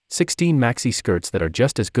16 maxi skirts that are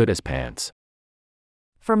just as good as pants.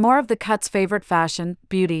 For more of the Cut's favorite fashion,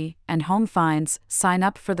 beauty, and home finds, sign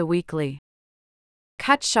up for the weekly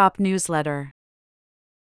Cut Shop newsletter.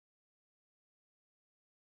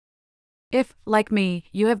 If, like me,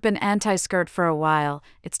 you have been anti-skirt for a while,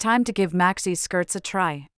 it's time to give Maxi skirts a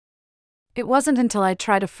try. It wasn't until I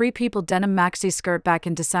tried a Free People denim maxi skirt back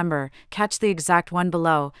in December, catch the exact one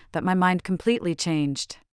below, that my mind completely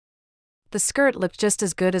changed. The skirt looked just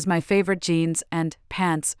as good as my favorite jeans and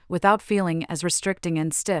pants, without feeling as restricting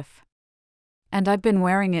and stiff. And I've been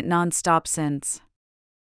wearing it non-stop since.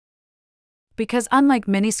 Because unlike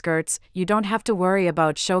miniskirts, you don't have to worry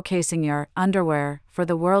about showcasing your underwear for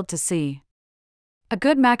the world to see. A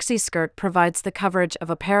good maxi skirt provides the coverage of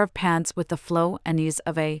a pair of pants with the flow and ease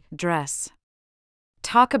of a dress.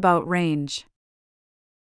 Talk about range.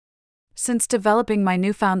 Since developing my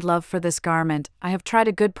newfound love for this garment, I have tried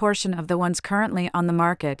a good portion of the ones currently on the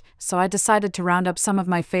market, so I decided to round up some of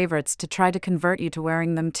my favorites to try to convert you to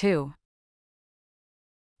wearing them too.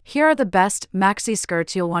 Here are the best maxi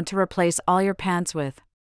skirts you'll want to replace all your pants with.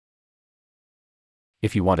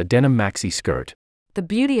 If you want a denim maxi skirt, the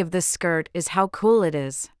beauty of this skirt is how cool it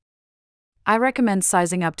is. I recommend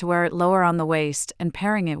sizing up to wear it lower on the waist and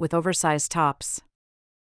pairing it with oversized tops.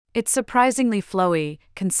 It's surprisingly flowy,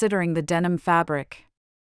 considering the denim fabric.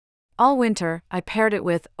 All winter, I paired it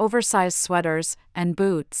with oversized sweaters and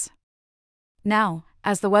boots. Now,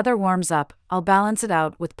 as the weather warms up, I'll balance it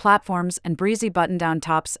out with platforms and breezy button-down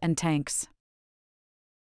tops and tanks.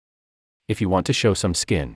 if you want to show some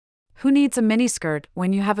skin, who needs a miniskirt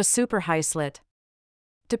when you have a super high slit?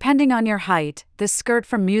 Depending on your height, this skirt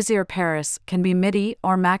from Maxi or Paris can be midi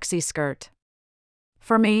or maxi skirt.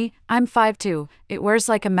 For me, I'm 5'2", it wears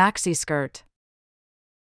like a maxi skirt.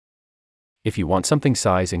 if you want something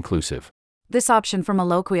size inclusive, This option from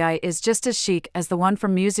Eloquii is just as chic as the one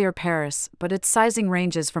from Maxi or Paris, but its sizing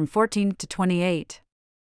ranges from 14 to 28.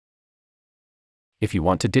 if you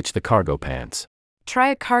want to ditch the cargo pants, Try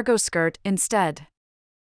a cargo skirt instead.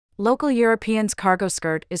 Local Europeans' cargo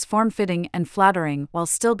skirt is form-fitting and flattering while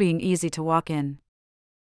still being easy to walk in.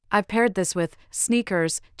 I've paired this with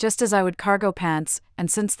sneakers, just as I would cargo pants,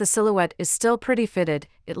 and since the silhouette is still pretty fitted,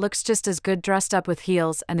 it looks just as good dressed up with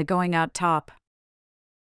heels and a going-out top.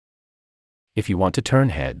 if you want to turn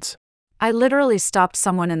heads, I literally stopped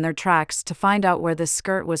someone in their tracks to find out where this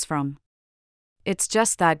skirt was from. It's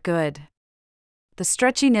just that good. The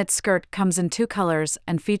stretchy knit skirt comes in 2 colors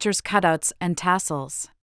and features cutouts and tassels.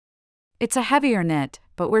 It's a heavier knit,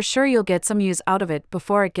 but we're sure you'll get some use out of it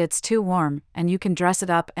before it gets too warm, and you can dress it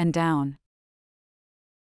up and down.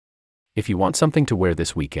 if you want something to wear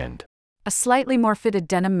this weekend, A slightly more fitted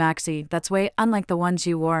denim maxi that's way unlike the ones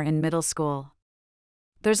you wore in middle school.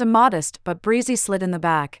 There's a modest but breezy slit in the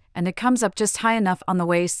back, and it comes up just high enough on the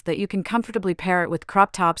waist that you can comfortably pair it with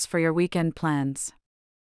crop tops for your weekend plans.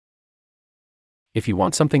 if you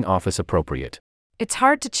want something office appropriate, It's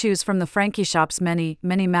hard to choose from the Frankie Shop's many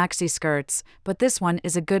maxi skirts, but this one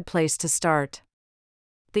is a good place to start.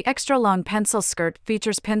 The extra-long pencil skirt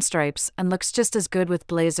features pinstripes and looks just as good with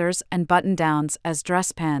blazers and button-downs as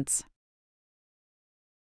dress pants.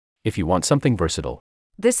 if you want something versatile,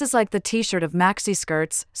 This is like the t-shirt of maxi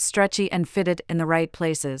skirts, stretchy and fitted in the right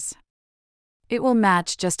places. It will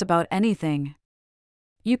match just about anything.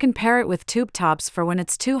 You can pair it with tube tops for when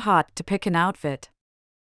it's too hot to pick an outfit.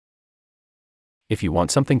 if you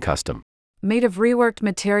want something custom, Made of reworked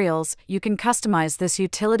materials, you can customize this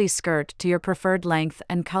utility skirt to your preferred length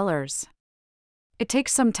and colors. It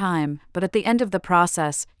takes some time, but at the end of the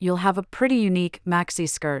process, you'll have a pretty unique maxi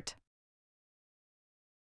skirt.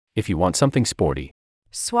 if you want something sporty,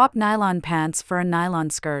 Swap nylon pants for a nylon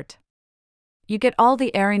skirt. You get all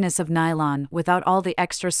the airiness of nylon without all the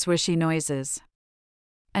extra swishy noises.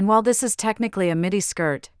 And while this is technically a midi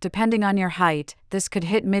skirt, depending on your height, this could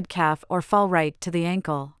hit mid-calf or fall right to the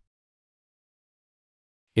ankle.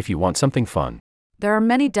 if you want something fun, There are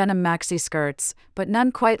many denim maxi skirts, but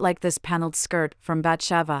none quite like this paneled skirt from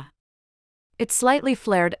Batsheva. It's slightly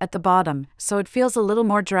flared at the bottom, so it feels a little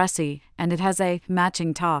more dressy, and it has a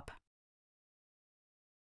matching top.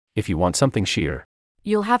 if you want something sheer,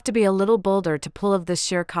 You'll have to be a little bolder to pull off this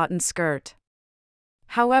sheer cotton skirt.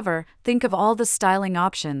 However, think of all the styling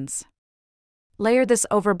options. Layer this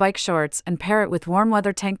over bike shorts and pair it with warm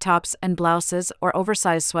weather tank tops and blouses or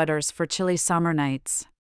oversized sweaters for chilly summer nights.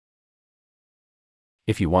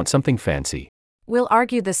 if you want something fancy, We'll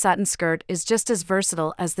argue the satin skirt is just as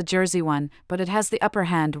versatile as the jersey one, but it has the upper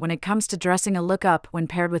hand when it comes to dressing a look up when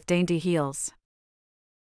paired with dainty heels.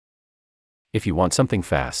 if you want something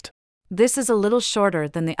fast, This is a little shorter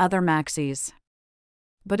than the other maxis.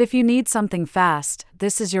 But if you need something fast,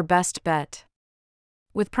 this is your best bet.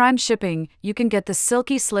 With Prime shipping, you can get the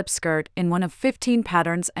silky slip skirt in one of 15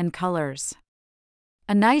 patterns and colors.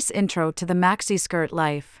 A nice intro to the maxi skirt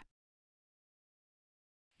life.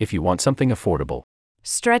 If you want something affordable.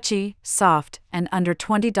 Stretchy, soft, and under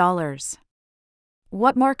 $20.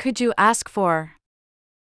 What more could you ask for?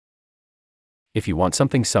 If you want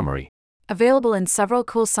something summery. Available in several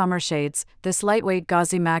cool summer shades, this lightweight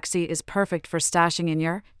gauzy maxi is perfect for stashing in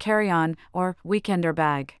your carry-on or weekender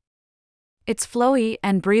bag. It's flowy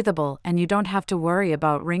and breathable, and you don't have to worry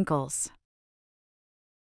about wrinkles.